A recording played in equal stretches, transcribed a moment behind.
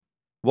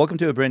Welcome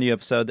to a brand new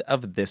episode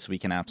of This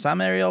Week in Apps.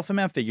 I'm Ariel from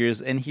App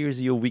Figures, and here's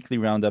your weekly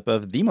roundup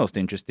of the most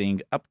interesting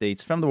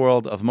updates from the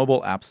world of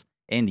mobile apps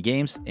and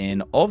games.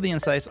 And all of the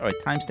insights are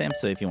timestamped,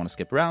 so if you want to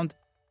skip around,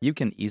 you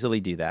can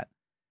easily do that.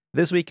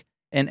 This week,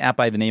 an app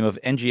by the name of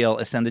NGL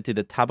ascended to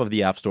the top of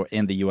the App Store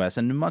in the US,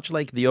 and much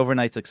like the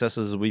overnight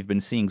successes we've been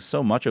seeing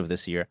so much of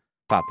this year,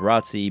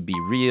 Paparazzi, Be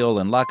Real,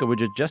 and Locker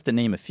Widget, just to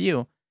name a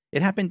few,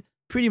 it happened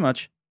pretty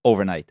much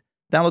overnight.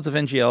 Downloads of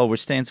NGL,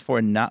 which stands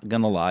for Not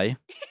Gonna Lie,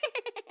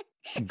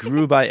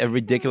 grew by a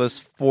ridiculous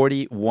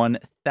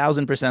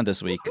 41,000%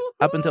 this week.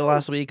 Up until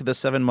last week, the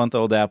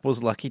 7-month-old app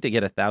was lucky to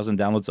get 1,000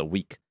 downloads a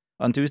week.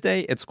 On Tuesday,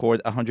 it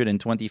scored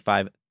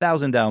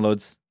 125,000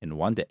 downloads in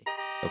one day,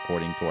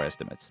 according to our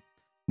estimates.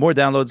 More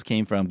downloads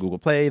came from Google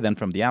Play than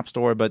from the App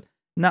Store, but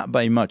not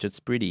by much. It's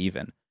pretty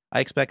even. I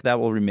expect that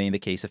will remain the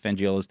case if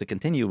NGL is to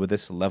continue with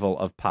this level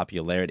of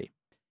popularity.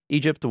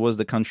 Egypt was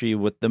the country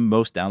with the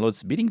most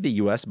downloads, beating the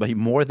US by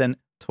more than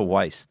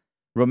twice.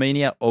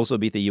 Romania also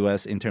beat the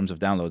US in terms of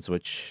downloads,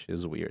 which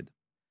is weird.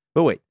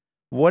 But wait,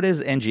 what is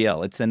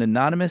NGL? It's an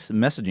anonymous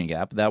messaging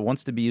app that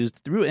wants to be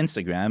used through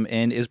Instagram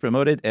and is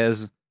promoted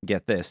as,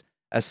 get this,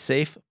 a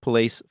safe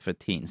place for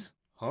teens.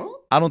 Huh?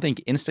 I don't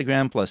think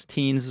Instagram plus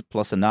teens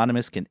plus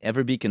anonymous can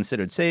ever be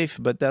considered safe,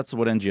 but that's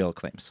what NGL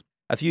claims.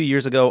 A few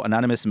years ago,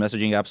 anonymous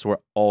messaging apps were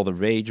all the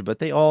rage, but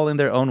they all, in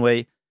their own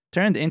way,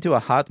 turned into a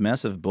hot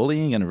mess of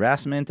bullying and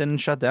harassment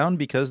and shut down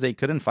because they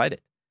couldn't fight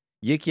it.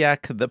 Yik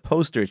Yak, the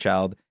poster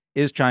child,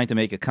 is trying to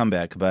make a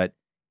comeback, but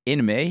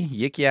in May,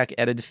 Yik Yak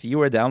added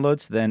fewer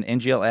downloads than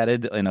NGL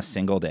added in a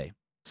single day.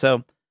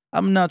 So,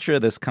 I'm not sure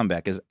this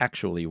comeback is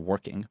actually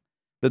working.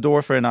 The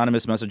door for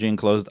anonymous messaging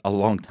closed a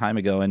long time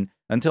ago, and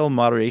until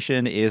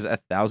moderation is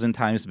 1,000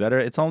 times better,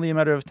 it's only a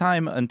matter of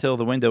time until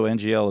the window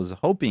NGL is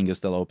hoping is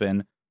still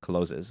open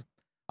closes.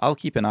 I'll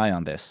keep an eye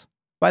on this.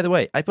 By the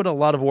way, I put a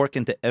lot of work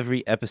into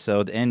every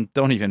episode, and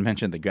don't even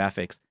mention the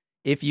graphics.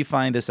 If you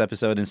find this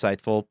episode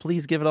insightful,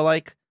 please give it a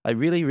like. I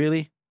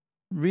really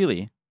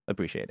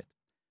appreciate it.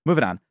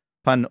 Moving on.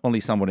 Pun only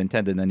somewhat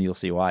intended, and you'll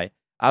see why.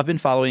 I've been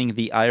following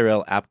the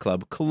IRL App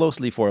Club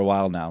closely for a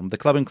while now. The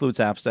club includes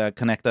apps that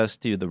connect us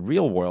to the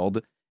real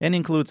world, and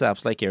includes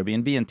apps like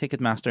Airbnb and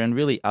Ticketmaster and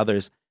really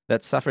others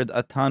that suffered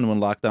a ton when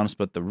lockdowns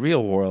put the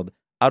real world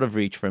out of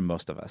reach for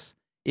most of us.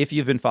 If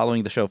you've been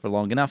following the show for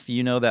long enough,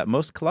 you know that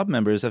most club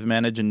members have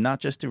managed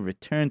not just to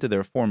return to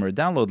their former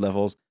download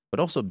levels, but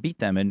also beat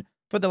them, and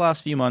for the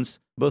last few months,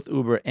 both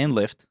Uber and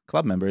Lyft,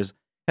 club members,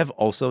 have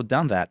also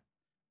done that.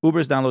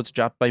 Uber's downloads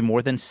dropped by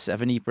more than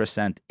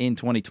 70% in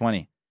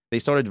 2020. They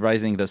started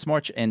rising this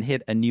March and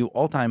hit a new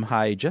all-time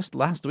high just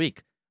last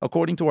week.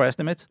 According to our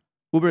estimates,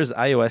 Uber's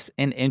iOS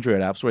and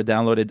Android apps were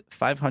downloaded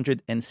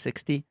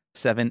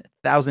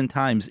 567,000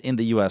 times in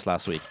the US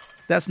last week.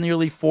 That's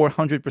nearly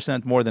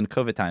 400% more than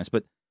COVID times,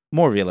 but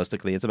more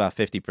realistically, it's about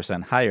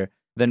 50% higher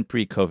than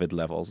pre-COVID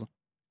levels.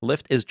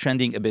 Lyft is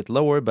trending a bit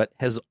lower, but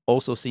has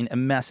also seen a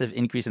massive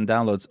increase in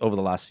downloads over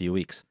the last few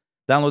weeks.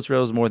 Downloads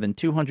rose more than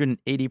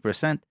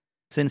 280%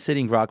 since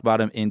hitting rock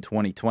bottom in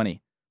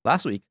 2020.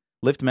 Last week,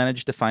 Lyft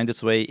managed to find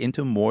its way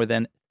into more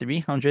than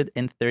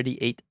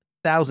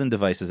 338,000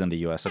 devices in the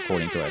US,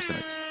 according to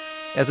estimates.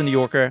 As a New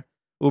Yorker,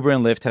 Uber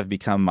and Lyft have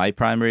become my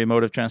primary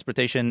mode of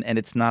transportation, and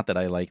it's not that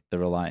I like the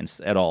reliance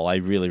at all. I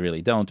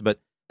really don't, but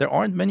there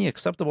aren't many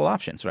acceptable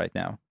options right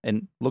now.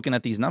 And looking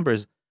at these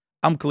numbers,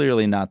 I'm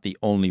clearly not the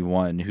only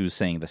one who's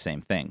saying the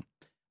same thing.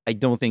 I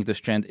don't think this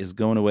trend is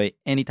going away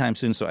anytime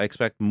soon, so I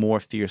expect more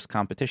fierce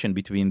competition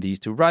between these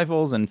two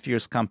rivals, and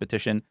fierce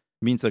competition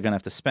means they're going to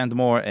have to spend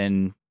more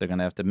and they're going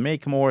to have to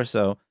make more,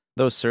 so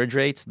those surge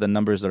rates, the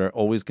numbers that are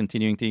always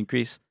continuing to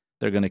increase,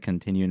 they're going to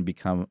continue and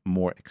become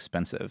more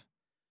expensive.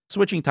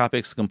 Switching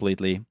topics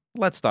completely,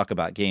 let's talk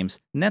about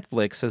games.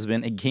 Netflix has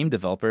been a game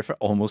developer for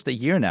almost a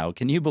year now.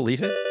 Can you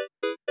believe it?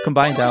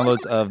 Combined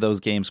downloads of those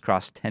games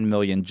crossed 10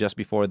 million just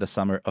before the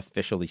summer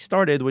officially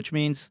started, which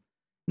means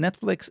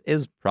Netflix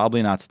is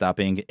probably not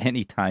stopping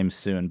anytime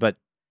soon. But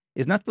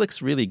is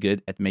Netflix really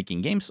good at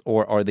making games,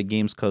 or are the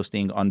games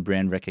coasting on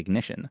brand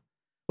recognition?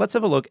 Let's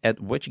have a look at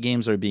which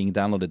games are being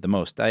downloaded the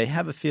most. I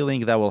have a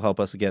feeling that will help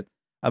us get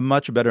a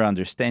much better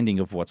understanding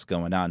of what's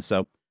going on.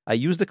 So I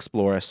used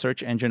Explore, a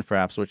search engine for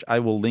apps, which I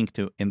will link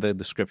to in the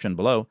description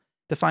below,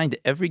 to find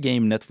every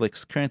game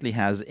Netflix currently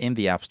has in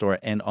the App Store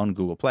and on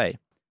Google Play.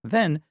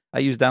 Then I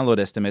used download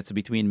estimates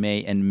between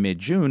May and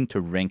mid-June to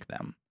rank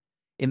them.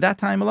 In that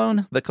time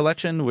alone, the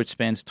collection, which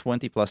spans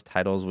 20-plus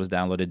titles, was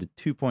downloaded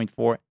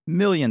 2.4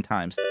 million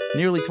times,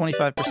 nearly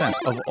 25%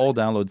 of all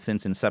downloads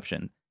since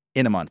inception,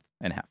 in a month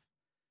and a half.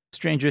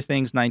 Stranger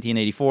Things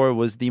 1984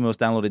 was the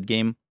most downloaded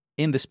game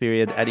in this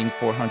period, adding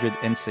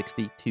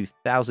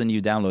 462,000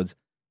 new downloads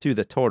to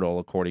the total,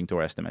 according to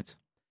our estimates.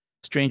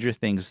 Stranger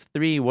Things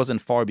 3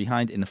 wasn't far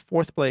behind in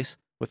fourth place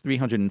with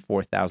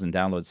 304,000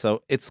 downloads,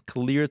 so it's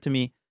clear to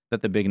me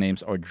that the big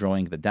names are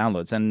drawing the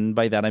downloads. And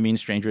by that I mean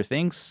Stranger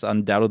Things,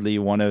 undoubtedly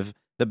one of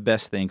the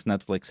best things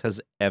Netflix has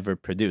ever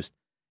produced,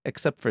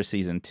 except for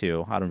season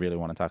 2. I don't really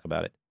want to talk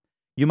about it.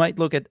 You might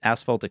look at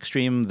Asphalt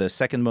Extreme, the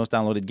second most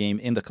downloaded game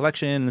in the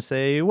collection, and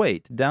say,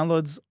 wait,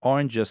 downloads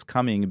aren't just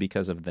coming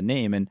because of the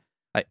name, and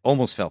I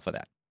almost fell for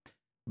that.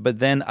 But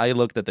then I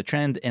looked at the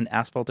trend, and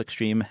Asphalt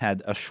Extreme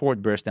had a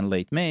short burst in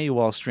late May,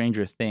 while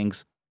Stranger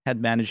Things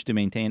had managed to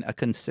maintain a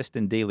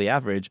consistent daily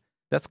average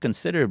that's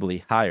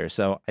considerably higher,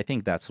 so I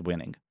think that's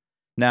winning.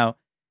 Now,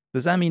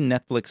 does that mean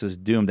Netflix is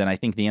doomed? And I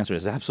think the answer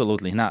is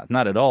absolutely not.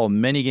 Not at all.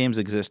 Many games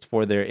exist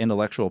for their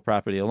intellectual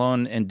property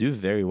alone and do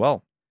very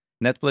well.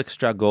 Netflix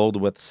struck gold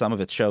with some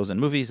of its shows and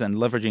movies, and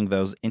leveraging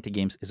those into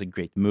games is a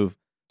great move.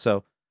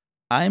 So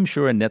I'm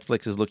sure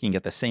Netflix is looking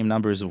at the same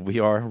numbers we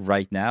are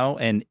right now,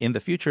 and in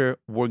the future,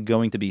 we're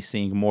going to be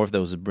seeing more of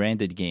those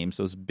branded games,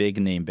 those big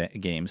name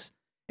games,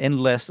 and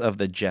less of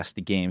the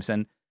just games.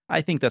 And I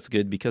think that's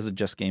good because the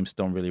just games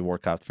don't really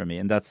work out for me,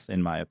 and that's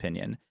in my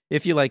opinion.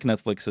 If you like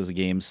Netflix's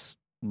games,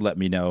 let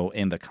me know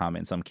in the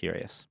comments. I'm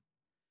curious.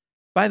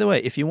 By the way,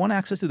 if you want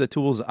access to the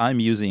tools I'm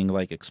using,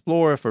 like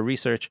Explorer for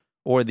research,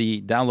 or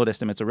the download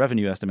estimates or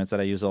revenue estimates that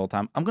I use all the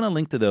time, I'm going to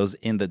link to those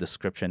in the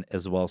description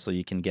as well so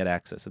you can get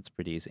access. It's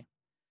pretty easy.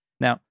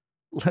 Now,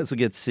 let's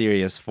get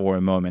serious for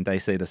a moment. I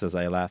say this as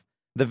I laugh.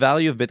 The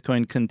value of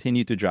Bitcoin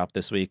continued to drop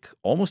this week,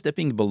 almost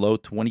dipping below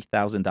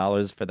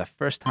 $20,000 for the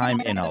first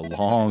time in a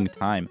long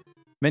time.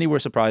 Many were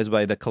surprised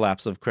by the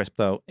collapse of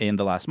crypto in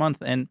the last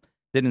month and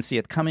didn't see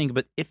it coming,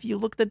 but if you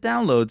looked at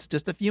downloads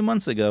just a few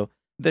months ago,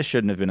 this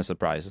shouldn't have been a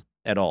surprise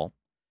at all.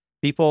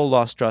 People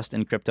lost trust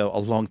in crypto a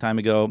long time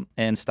ago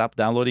and stopped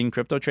downloading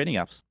crypto trading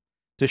apps.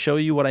 To show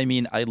you what I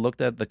mean, I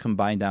looked at the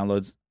combined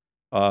downloads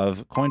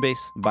of Coinbase,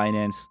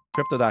 Binance,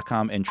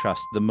 Crypto.com, and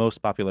Trust, the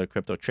most popular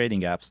crypto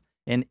trading apps.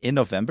 And in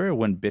November,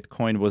 when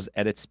Bitcoin was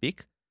at its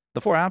peak,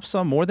 the four apps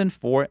saw more than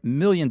 4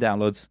 million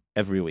downloads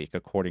every week,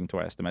 according to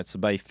our estimates.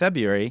 By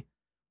February,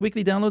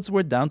 weekly downloads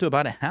were down to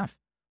about a half,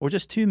 or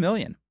just 2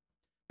 million.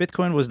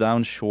 Bitcoin was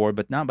down, sure,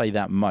 but not by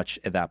that much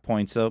at that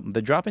point. So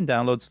the drop in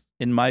downloads,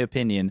 in my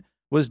opinion,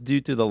 was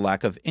due to the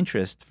lack of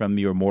interest from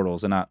mere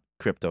mortals and not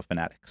crypto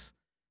fanatics.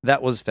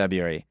 That was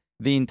February.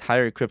 The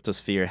entire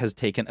cryptosphere has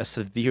taken a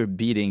severe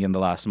beating in the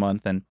last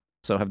month, and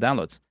so have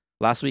downloads.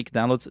 Last week,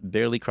 downloads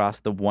barely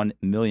crossed the 1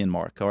 million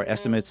mark. Our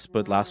estimates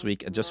put last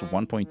week at just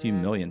 1.2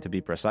 million to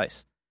be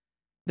precise.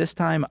 This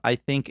time, I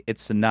think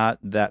it's not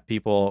that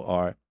people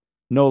are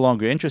no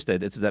longer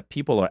interested, it's that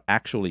people are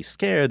actually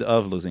scared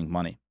of losing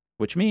money,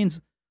 which means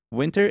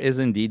winter is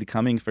indeed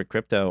coming for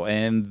crypto,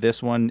 and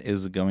this one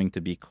is going to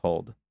be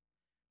cold.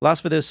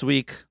 Last for this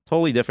week,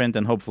 totally different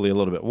and hopefully a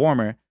little bit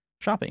warmer,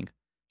 shopping.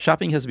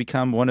 Shopping has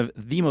become one of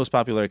the most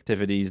popular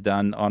activities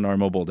done on our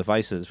mobile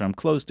devices. From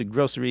clothes to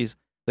groceries,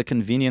 the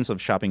convenience of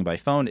shopping by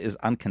phone is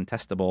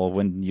uncontestable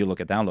when you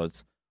look at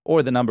downloads,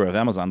 or the number of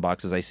Amazon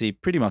boxes I see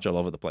pretty much all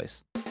over the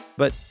place.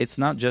 But it's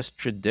not just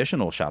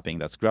traditional shopping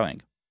that's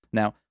growing.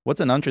 Now, what's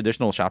an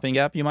untraditional shopping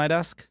app, you might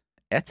ask?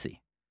 Etsy.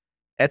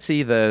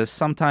 Etsy, the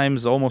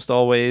sometimes, almost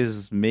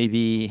always,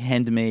 maybe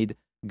handmade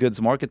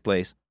goods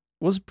marketplace,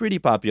 was pretty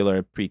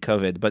popular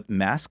pre-COVID, but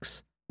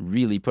masks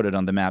really put it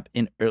on the map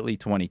in early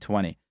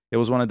 2020. It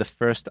was one of the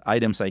first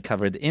items I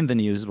covered in the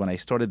news when I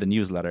started the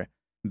newsletter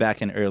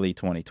back in early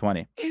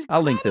 2020.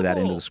 I'll link to that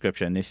in the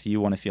description if you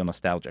want to feel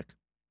nostalgic.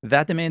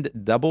 That demand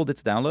doubled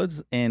its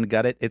downloads and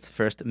got it its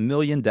first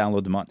million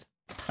download month.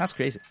 That's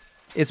crazy.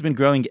 It's been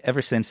growing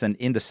ever since, and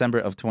in December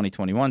of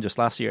 2021, just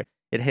last year,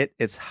 it hit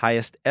its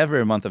highest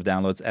ever month of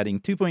downloads, adding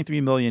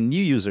 2.3 million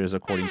new users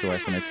according to our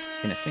estimates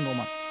in a single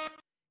month.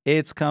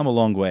 It's come a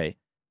long way.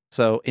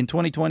 So in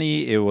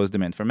 2020, it was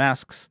demand for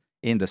masks.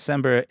 In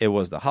December, it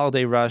was the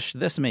holiday rush.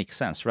 This makes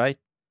sense, right?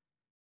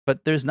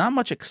 But there's not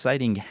much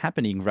exciting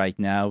happening right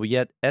now,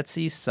 yet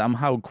Etsy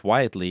somehow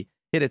quietly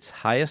hit its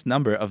highest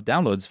number of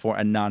downloads for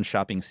a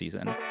non-shopping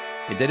season.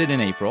 It did it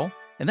in April,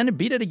 and then it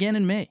beat it again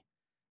in May,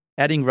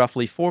 adding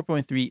roughly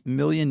 4.3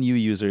 million new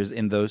users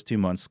in those 2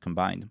 months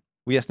combined.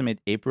 We estimate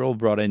April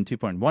brought in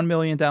 2.1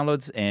 million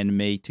downloads and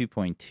May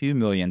 2.2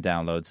 million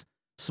downloads.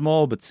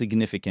 Small but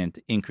significant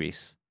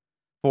increase.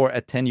 For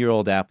a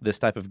 10-year-old app, this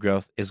type of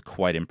growth is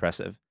quite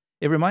impressive.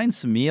 It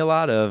reminds me a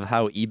lot of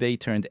how eBay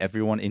turned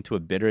everyone into a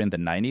bidder in the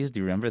 90s. Do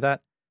you remember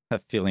that? A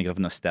feeling of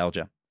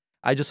nostalgia.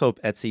 I just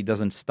hope Etsy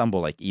doesn't stumble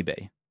like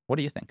eBay. What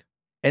do you think?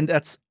 And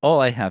that's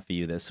all I have for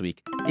you this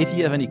week. If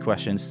you have any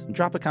questions,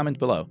 drop a comment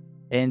below.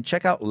 And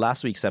check out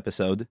last week's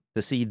episode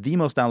to see the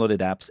most downloaded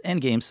apps and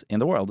games in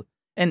the world.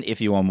 And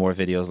if you want more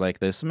videos like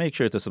this, make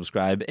sure to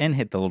subscribe and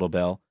hit the little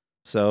bell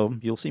so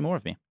you'll see more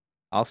of me.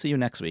 I'll see you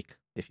next week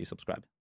if you subscribe.